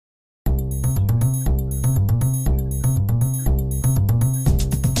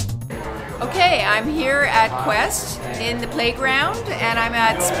I'm here at Quest in the playground and I'm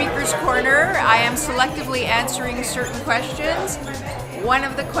at Speaker's Corner. I am selectively answering certain questions. One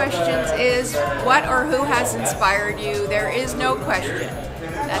of the questions is, what or who has inspired you? There is no question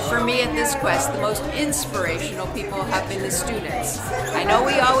that for me at this Quest, the most inspirational people have been the students. I know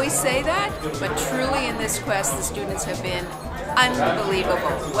we always say that, but truly in this Quest, the students have been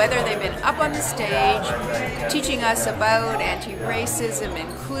unbelievable. Whether they've been up on the stage teaching us about anti-racism,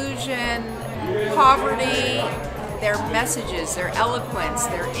 inclusion, poverty, their messages, their eloquence,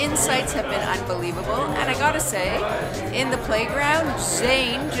 their insights have been unbelievable. And I gotta say, in the playground,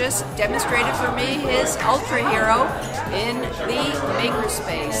 Zane just demonstrated for me his ultra hero in the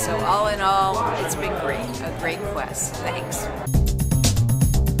makerspace. So all in all, it's been great, a great Quest. Thanks.